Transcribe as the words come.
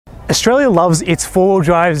Australia loves its four-wheel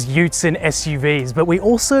drives, utes and SUVs, but we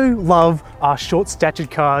also love our short-statured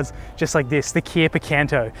cars just like this, the Kia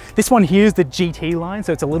Picanto. This one here is the GT line,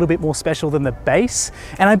 so it's a little bit more special than the base,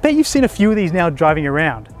 and I bet you've seen a few of these now driving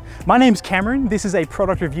around. My name's Cameron, this is a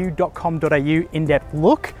ProductReview.com.au in-depth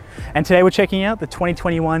look, and today we're checking out the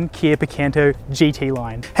 2021 Kia Picanto GT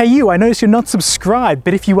line. Hey you, I noticed you're not subscribed,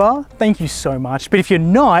 but if you are, thank you so much. But if you're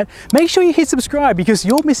not, make sure you hit subscribe because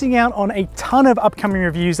you're missing out on a ton of upcoming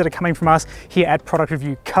reviews that are coming from us here at Product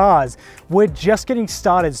Review Cars. We're just getting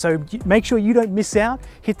started, so make sure you don't miss out.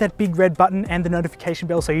 Hit that big red button and the notification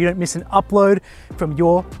bell so you don't miss an upload from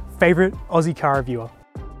your favorite Aussie car reviewer.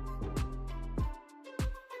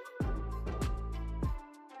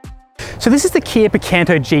 So this is the Kia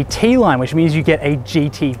Picanto GT line, which means you get a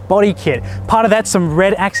GT body kit. Part of that, some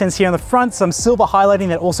red accents here on the front, some silver highlighting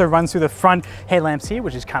that also runs through the front headlamps here,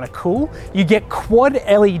 which is kind of cool. You get quad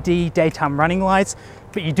LED daytime running lights,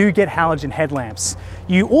 but you do get halogen headlamps.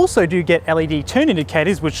 You also do get LED turn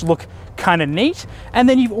indicators, which look kind of neat. And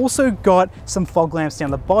then you've also got some fog lamps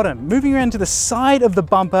down the bottom. Moving around to the side of the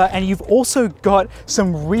bumper, and you've also got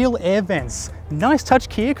some real air vents. Nice touch,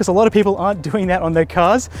 Kia, because a lot of people aren't doing that on their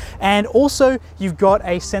cars. And also you've got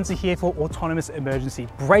a sensor here for autonomous emergency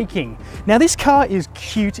braking. Now this car is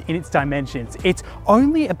cute in its dimensions. It's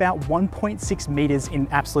only about 1.6 meters in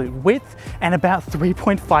absolute width and about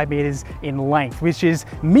 3.5 meters in length, which is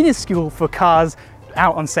minuscule for cars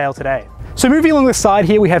out on sale today. So moving along the side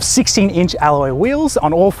here, we have 16-inch alloy wheels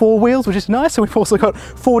on all four wheels, which is nice. So we've also got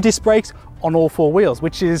 4 disc brakes on all 4 wheels,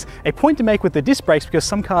 which is a point to make with the disc brakes because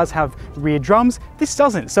some cars have rear drums, this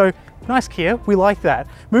doesn't. So nice, Kia, we like that.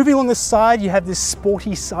 Moving along the side, you have this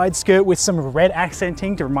sporty side skirt with some red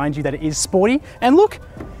accenting to remind you that it is sporty. And look,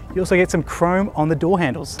 you also get some chrome on the door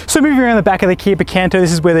handles. So moving around the back of the Kia Picanto,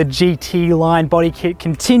 this is where the GT line body kit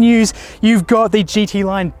continues. You've got the GT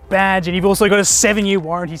line badge, and you've also got a 7-year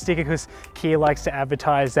warranty sticker because Kia likes to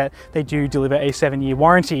advertise that they do deliver a 7-year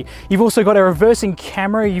warranty. You've also got a reversing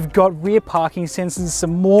camera, you've got rear parking sensors,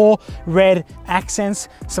 some more red accents,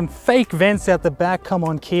 some fake vents out the back, come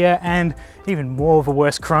on Kia, and even more of a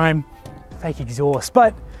worse crime, fake exhaust.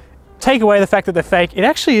 But take away the fact that they're fake, it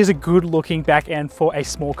actually is a good looking back end for a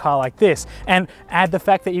small car like this. And add the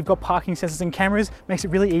fact that you've got parking sensors and cameras, makes it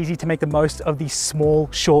really easy to make the most of the small,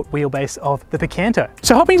 short wheelbase of the Picanto.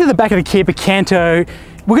 So hopping to the back of the Kia Picanto,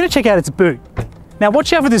 we're gonna check out its boot. Now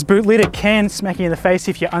watch out for this boot lid, it can smack you in the face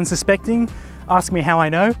if you're unsuspecting. Ask me how I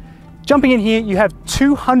know. Jumping in here, you have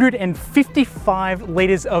 255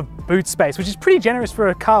 liters of boot space, which is pretty generous for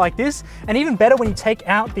a car like this. And even better when you take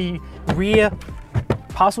out the rear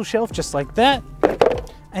parcel shelf just like that,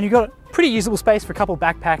 and you've got pretty usable space for a couple of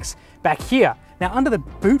backpacks back here. Now under the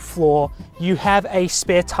boot floor you have a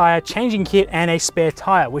spare tire changing kit and a spare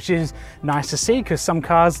tire, which is nice to see because some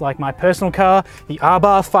cars, like my personal car, the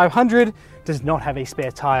R-Bar 500, does not have a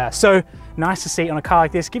spare tire. So nice to see on a car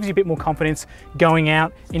like this, gives you a bit more confidence going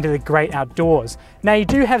out into the great outdoors. Now you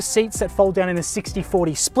do have seats that fold down in a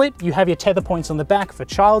 60-40 split. You have your tether points on the back for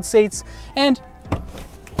child seats, and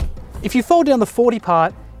if you fold down the 40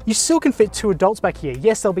 part, you still can fit 2 adults back here.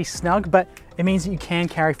 Yes, they'll be snug, but it means that you can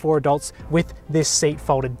carry 4 adults with this seat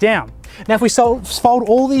folded down. Now, if we fold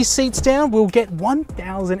all these seats down, we'll get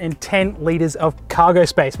 1,010 liters of cargo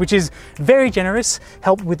space, which is very generous,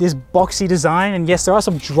 helped with this boxy design. And yes, there are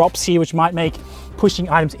some drops here, which might make pushing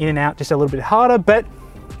items in and out just a little bit harder, but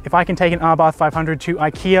if I can take an R-Bar 500 to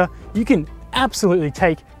IKEA, you can absolutely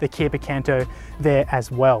take the Kia Picanto there as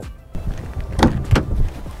well.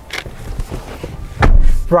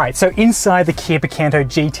 Right, so inside the Kia Picanto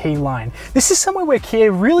GT line, this is somewhere where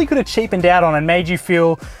Kia really could have cheapened out on and made you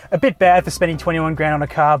feel a bit bad for spending 21 grand on a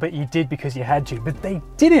car, but you did because you had to, but they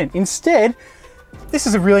didn't. Instead, this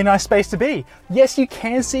is a really nice space to be. Yes, you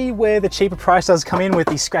can see where the cheaper price does come in with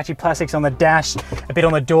the scratchy plastics on the dash, a bit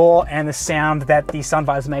on the door, and the sound that the sun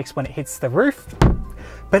visor makes when it hits the roof.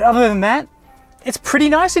 But other than that, it's pretty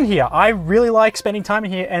nice in here. I really like spending time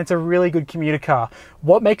in here, and it's a really good commuter car.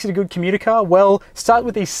 What makes it a good commuter car? Well, start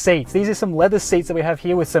with these seats. These are some leather seats that we have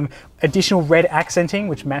here with some additional red accenting,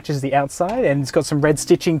 which matches the outside, and it's got some red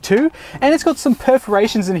stitching too. And it's got some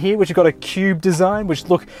perforations in here, which have got a cube design, which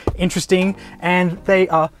look interesting, and they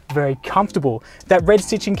are very comfortable. That red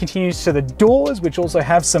stitching continues to the doors, which also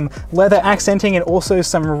have some leather accenting and also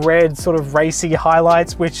some red sort of racy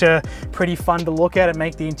highlights, which are pretty fun to look at and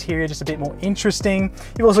make the interior just a bit more interesting.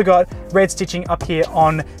 You've also got red stitching up here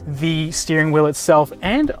on the steering wheel itself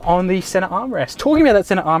and on the center armrest. Talking about that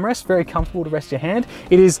center armrest, very comfortable to rest your hand.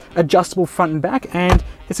 It is adjustable front and back, and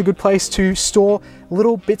it's a good place to store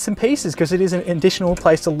little bits and pieces because it is an additional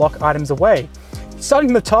place to lock items away. Starting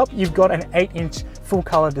from the top, you've got an 8-inch full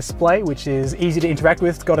color display, which is easy to interact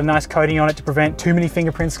with. It's got a nice coating on it to prevent too many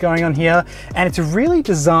fingerprints going on here. And it's really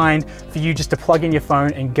designed for you just to plug in your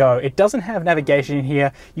phone and go. It doesn't have navigation in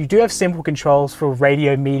here. You do have simple controls for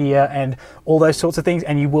radio, media, and all those sorts of things.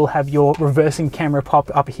 And you will have your reversing camera pop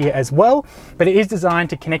up here as well. But it is designed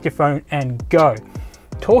to connect your phone and go.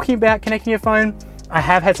 Talking about connecting your phone, I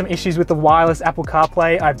have had some issues with the wireless Apple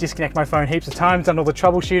CarPlay. I've disconnected my phone heaps of times, done all the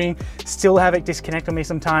troubleshooting, still have it disconnect on me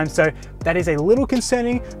sometimes. So that is a little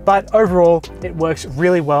concerning, but overall it works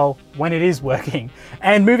really well when it is working.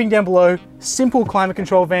 And moving down below, simple climate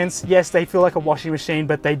control vents. Yes, they feel like a washing machine,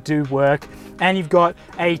 but they do work. And you've got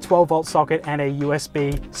a 12-volt socket and a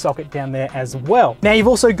USB socket down there as well. Now you've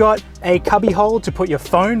also got a cubby hole to put your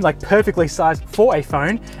phone, like perfectly sized for a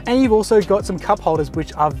phone. And you've also got some cup holders,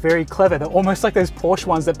 which are very clever. They're almost like those Porsche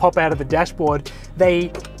ones that pop out of the dashboard.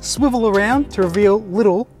 They swivel around to reveal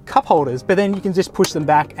little cup holders, but then you can just push them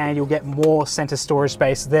back and you'll get more center storage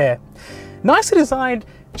space there. Nicely designed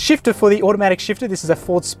shifter for the automatic shifter. This is a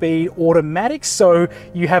 4-speed automatic, so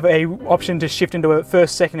you have a option to shift into a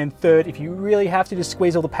first, second, and third if you really have to just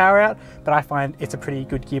squeeze all the power out, but I find it's a pretty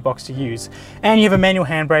good gearbox to use. And you have a manual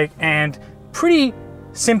handbrake and pretty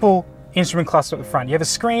simple instrument cluster at the front. You have a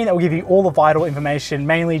screen that will give you all the vital information,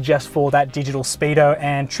 mainly just for that digital speedo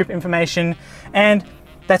and trip information, and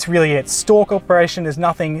that's really it. Stalk operation, there's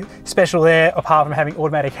nothing special there apart from having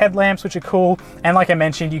automatic headlamps, which are cool. And like I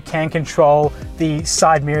mentioned, you can control the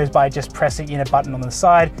side mirrors by just pressing in a button on the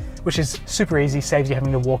side, which is super easy, saves you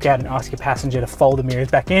having to walk out and ask your passenger to fold the mirrors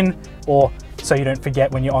back in, or so you don't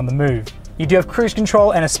forget when you're on the move. You do have cruise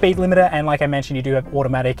control and a speed limiter, and like I mentioned, you do have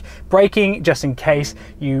automatic braking just in case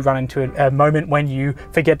you run into a moment when you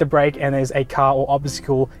forget to brake and there's a car or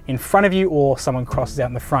obstacle in front of you or someone crosses out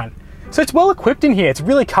in the front. So it's well equipped in here, it's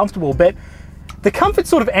really comfortable, but the comfort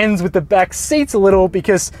sort of ends with the back seats a little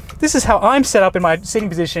because this is how I'm set up in my sitting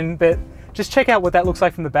position, but just check out what that looks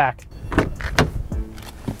like from the back.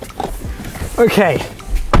 Okay,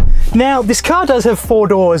 now this car does have 4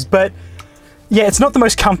 doors, but yeah, it's not the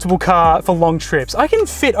most comfortable car for long trips. I can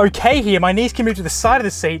fit okay here, my knees can move to the side of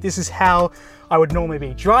the seat, this is how I would normally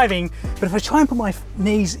be driving, but if I try and put my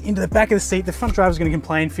knees into the back of the seat, the front driver's gonna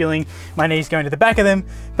complain feeling my knees going to the back of them,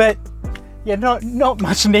 but yeah, not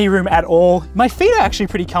much knee room at all. My feet are actually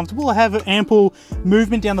pretty comfortable. I have ample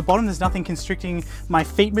movement down the bottom. There's nothing constricting my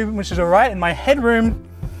feet movement, which is all right. And my headroom,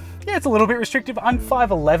 yeah, it's a little bit restrictive. I'm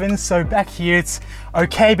 5'11", so back here it's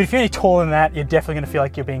okay. But if you're any taller than that, you're definitely gonna feel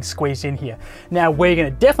like you're being squeezed in here. Now, where you're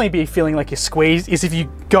gonna definitely be feeling like you're squeezed is if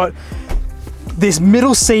you got this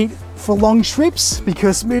middle seat for long trips,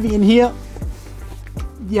 because moving in here,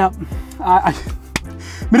 yep,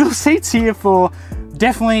 middle seats here for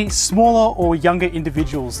definitely smaller or younger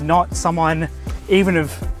individuals, not someone even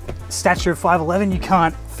of stature of 5'11", you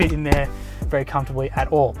can't fit in there very comfortably at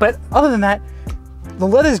all. But other than that, the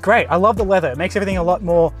leather is great. I love the leather. It makes everything a lot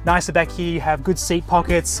more nicer back here. You have good seat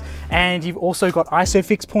pockets, and you've also got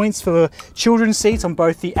ISOFIX points for children's seats on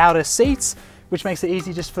both the outer seats, which makes it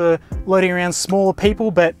easy just for loading around smaller people.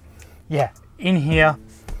 But yeah, in here,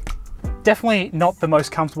 definitely not the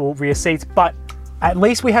most comfortable rear seats, but at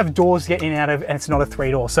least we have doors to get in and out of, and it's not a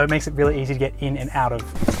 3-door, so it makes it really easy to get in and out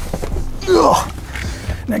of. Ugh.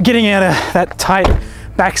 Now, getting out of that tight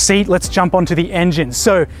back seat, let's jump onto the engine.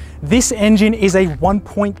 So this engine is a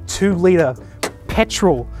 1.2 litre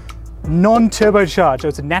petrol, non-turbocharged, so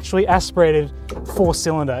it's a naturally aspirated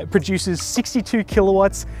 4-cylinder. It produces 62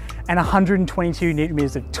 kilowatts and 122 newton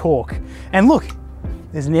meters of torque. And look,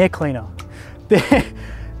 there's an air cleaner.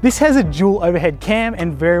 This has a dual overhead cam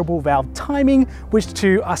and variable valve timing, which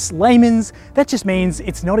to us laymen's, that just means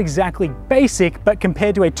it's not exactly basic, but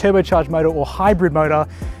compared to a turbocharged motor or hybrid motor,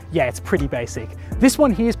 yeah, it's pretty basic. This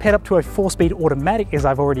one here is paired up to a 4-speed automatic, as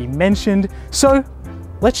I've already mentioned. So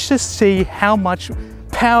let's just see how much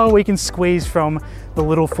power we can squeeze from the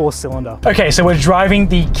little 4-cylinder. Okay, so we're driving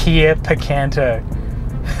the Kia Picanto.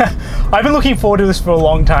 I've been looking forward to this for a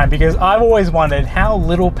long time because I've always wondered how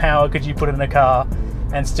little power could you put in a car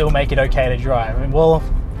and still make it okay to drive. I mean, well,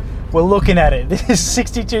 we're looking at it. This is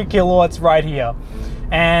 62 kilowatts right here.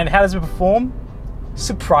 And how does it perform?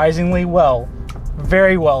 Surprisingly well.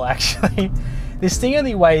 Very well, actually. This thing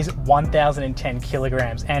only weighs 1,010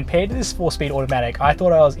 kilograms, and paired to this 4-speed automatic, I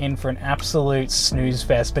thought I was in for an absolute snooze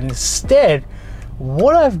fest, but instead,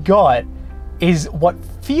 what I've got is what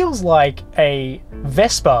feels like a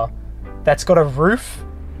Vespa that's got a roof,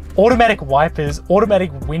 automatic wipers,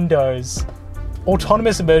 automatic windows,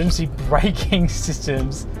 autonomous emergency braking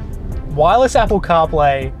systems, wireless Apple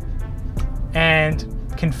CarPlay, and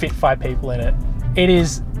can fit 5 people in it. It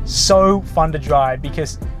is so fun to drive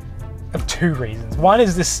because of two reasons. One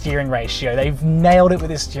is the steering ratio. They've nailed it with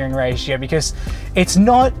the steering ratio because it's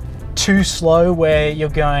not too slow where you're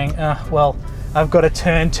going, well, I've got to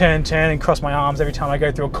turn and cross my arms every time I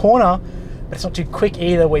go through a corner, but it's not too quick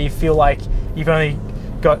either where you feel like you've only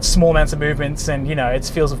got small amounts of movements and, you know, it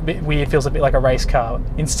feels a bit weird, feels a bit like a race car.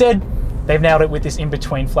 Instead, they've nailed it with this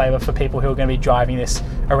in-between flavor for people who are going to be driving this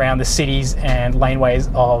around the cities and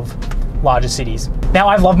laneways of larger cities. Now,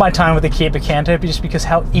 I've loved my time with the Kia Picanto just because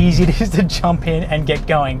how easy it is to jump in and get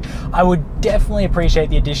going. I would definitely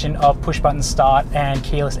appreciate the addition of push-button start and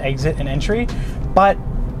keyless exit and entry, but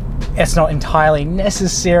it's not entirely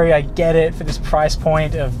necessary. I get it for this price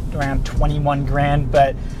point of around 21 grand,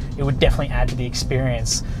 but it would definitely add to the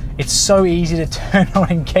experience. It's so easy to turn on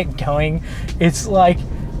and get going. It's like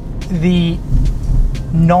the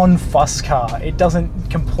non-fuss car. It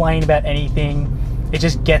doesn't complain about anything. It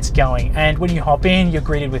just gets going. And when you hop in, you're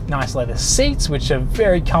greeted with nice leather seats, which are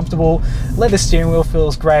very comfortable. Leather steering wheel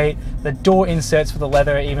feels great. The door inserts for the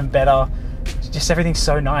leather are even better. Just everything's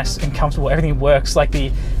so nice and comfortable. Everything works. Like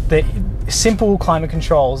the simple climate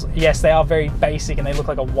controls, yes, they are very basic and they look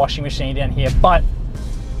like a washing machine down here, but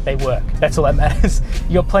they work. That's all that matters.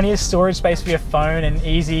 You got plenty of storage space for your phone and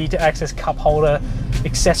easy to access cup holder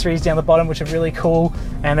accessories down the bottom, which are really cool,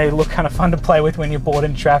 and they look kind of fun to play with when you're bored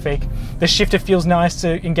in traffic. The shifter feels nice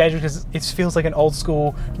to engage with because it feels like an old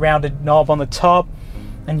school rounded knob on the top.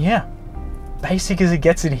 And yeah, basic as it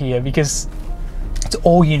gets in here because it's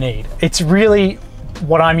all you need. It's really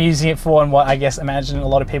what I'm using it for, and what I guess imagine a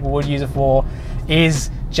lot of people would use it for is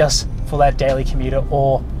just for that daily commuter,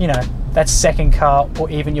 or, you know, that second car, or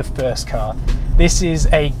even your first car. This is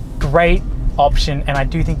a great option, and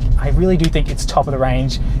I really do think it's top of the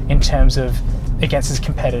range in terms of against its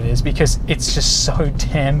competitors because it's just so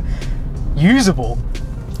damn usable.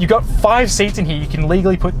 You've got 5 seats in here. You can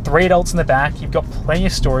legally put 3 adults in the back. You've got plenty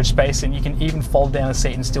of storage space, and you can even fold down a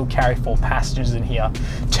seat and still carry 4 passengers in here.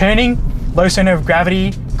 Turning, low center of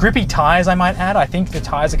gravity, grippy tires, I might add. I think the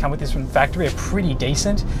tires that come with this from the factory are pretty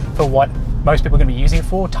decent for what most people are going to be using it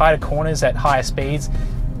for. Tighter corners at higher speeds,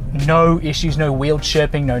 no issues, no wheel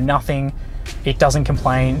chirping, no nothing. It doesn't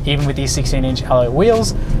complain, even with these 16-inch alloy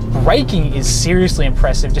wheels. Braking is seriously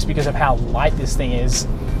impressive just because of how light this thing is.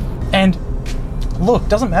 And look,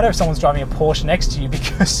 doesn't matter if someone's driving a Porsche next to you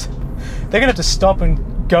because they're gonna have to stop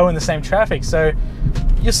and go in the same traffic. So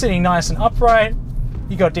you're sitting nice and upright,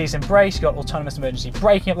 you got decent brakes, you got autonomous emergency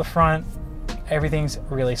braking up the front. Everything's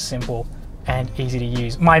really simple and easy to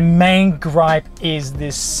use. My main gripe is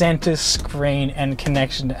this center screen and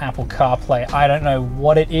connection to Apple CarPlay. I don't know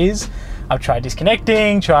what it is. I've tried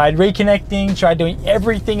disconnecting, tried reconnecting, tried doing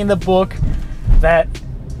everything in the book that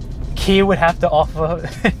Kia would have to offer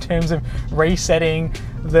in terms of resetting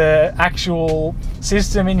the actual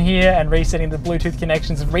system in here and resetting the Bluetooth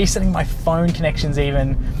connections and resetting my phone connections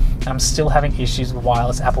even. And I'm still having issues with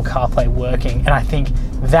wireless Apple CarPlay working. And I think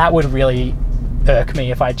that would really irk me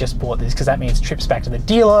if I just bought this, because that means trips back to the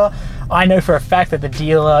dealer. I know for a fact that the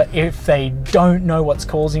dealer, if they don't know what's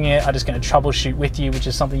causing it, are just going to troubleshoot with you, which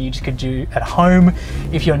is something you just could do at home.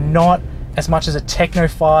 If you're not as much as a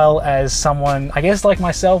technophile as someone, I guess, like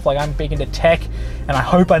myself, like I'm big into tech and I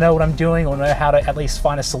hope I know what I'm doing or know how to at least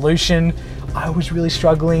find a solution. I was really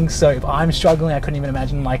struggling, so if I'm struggling, I couldn't even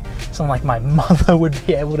imagine like someone like my mother would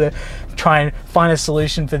be able to try and find a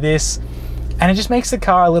solution for this. And it just makes the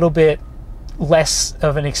car a little bit less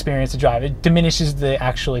of an experience to drive. It diminishes the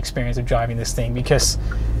actual experience of driving this thing because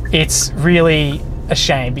it's really a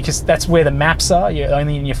shame, because that's where the maps are. You're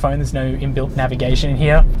only in your phone, there's no inbuilt navigation in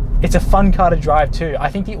here. It's a fun car to drive too.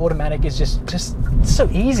 I think the automatic is just it's so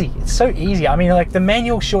easy. It's so easy. I mean, like the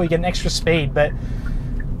manual, sure, you get an extra speed, but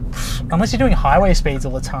unless you're doing highway speeds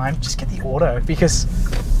all the time, just get the auto because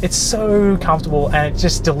it's so comfortable and it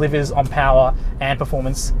just delivers on power and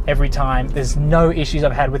performance every time. There's no issues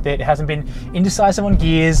I've had with it. It hasn't been indecisive on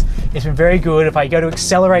gears. It's been very good. If I go to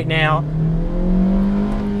accelerate now,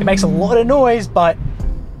 it makes a lot of noise, but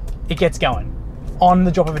it gets going on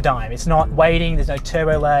the drop of a dime. It's not waiting, there's no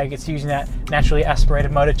turbo lag, it's using that naturally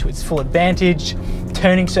aspirated motor to its full advantage.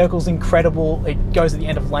 Turning circles incredible. It goes at the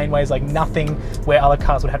end of laneways like nothing, where other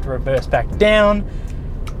cars would have to reverse back down.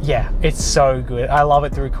 Yeah, it's so good. I love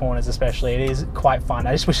it through corners especially. It is quite fun.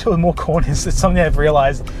 I just wish there were more corners. It's something I've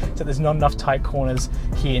realized, that there's not enough tight corners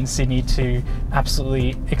here in Sydney to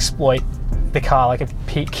absolutely exploit the car like a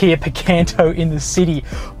Kia Picanto in the city.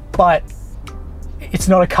 But it's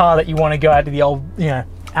not a car that you want to go out to the old, you know,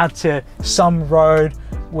 out to some road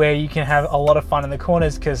where you can have a lot of fun in the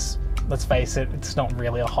corners, because let's face it, it's not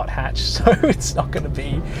really a hot hatch, so it's not going to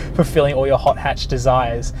be fulfilling all your hot hatch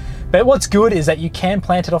desires. But what's good is that you can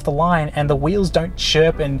plant it off the line and the wheels don't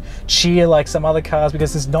chirp and cheer like some other cars,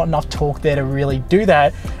 because there's not enough torque there to really do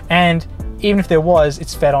that. And even if there was,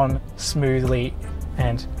 it's fed on smoothly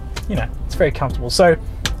and, you know, it's very comfortable. So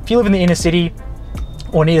if you live in the inner city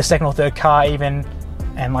or need a second or third car even,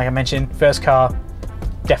 and like I mentioned, first car,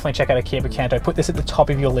 definitely check out a Kia Picanto. Put this at the top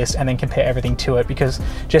of your list and then compare everything to it, because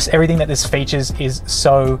just everything that this features is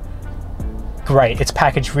so great. It's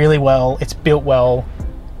packaged really well, it's built well.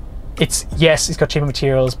 Yes, it's got cheaper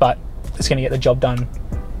materials, but it's gonna get the job done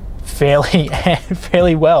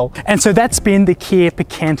fairly well. And so that's been the Kia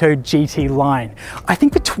Picanto GT-Line. I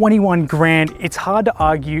think for 21 grand, it's hard to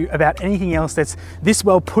argue about anything else that's this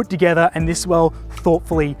well put together and this well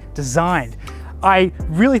thoughtfully designed. I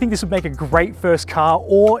really think this would make a great first car,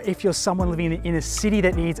 or if you're someone living in the inner city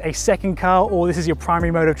that needs a second car, or this is your primary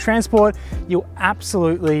mode of transport, you'll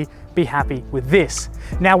absolutely be happy with this.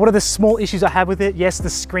 Now, what are the small issues I have with it? Yes, the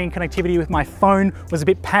screen connectivity with my phone was a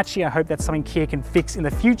bit patchy. I hope that's something Kia can fix in the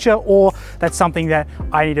future, or that's something that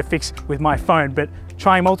I need to fix with my phone. But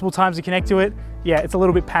trying multiple times to connect to it, yeah, it's a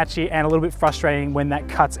little bit patchy and a little bit frustrating when that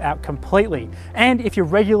cuts out completely. And if you're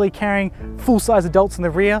regularly carrying full-size adults in the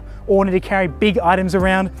rear or need to carry big items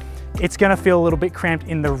around, it's gonna feel a little bit cramped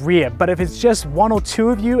in the rear. But if it's just one or two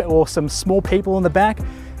of you or some small people in the back,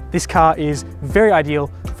 this car is very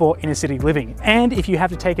ideal for inner city living. And if you have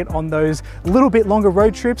to take it on those little bit longer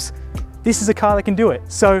road trips, this is a car that can do it.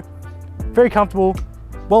 So very comfortable,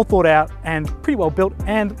 well thought out, and pretty well built.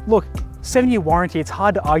 And look, 7-year warranty, it's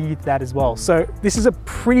hard to argue that as well. So this is a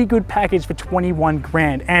pretty good package for 21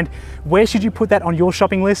 grand. And where should you put that on your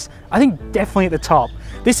shopping list? I think definitely at the top.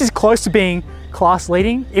 This is close to being class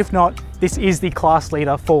leading. If not, this is the class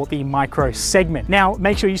leader for the micro segment. Now,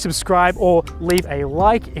 make sure you subscribe or leave a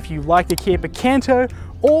like if you like the Kia Picanto,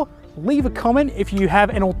 or leave a comment if you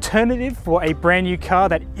have an alternative for a brand new car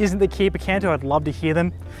that isn't the Kia Picanto. I'd love to hear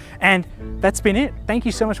them. And that's been it. Thank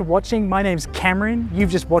you so much for watching. My name's Cameron.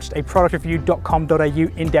 You've just watched a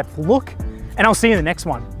productreview.com.au in-depth look, and I'll see you in the next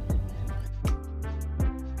one.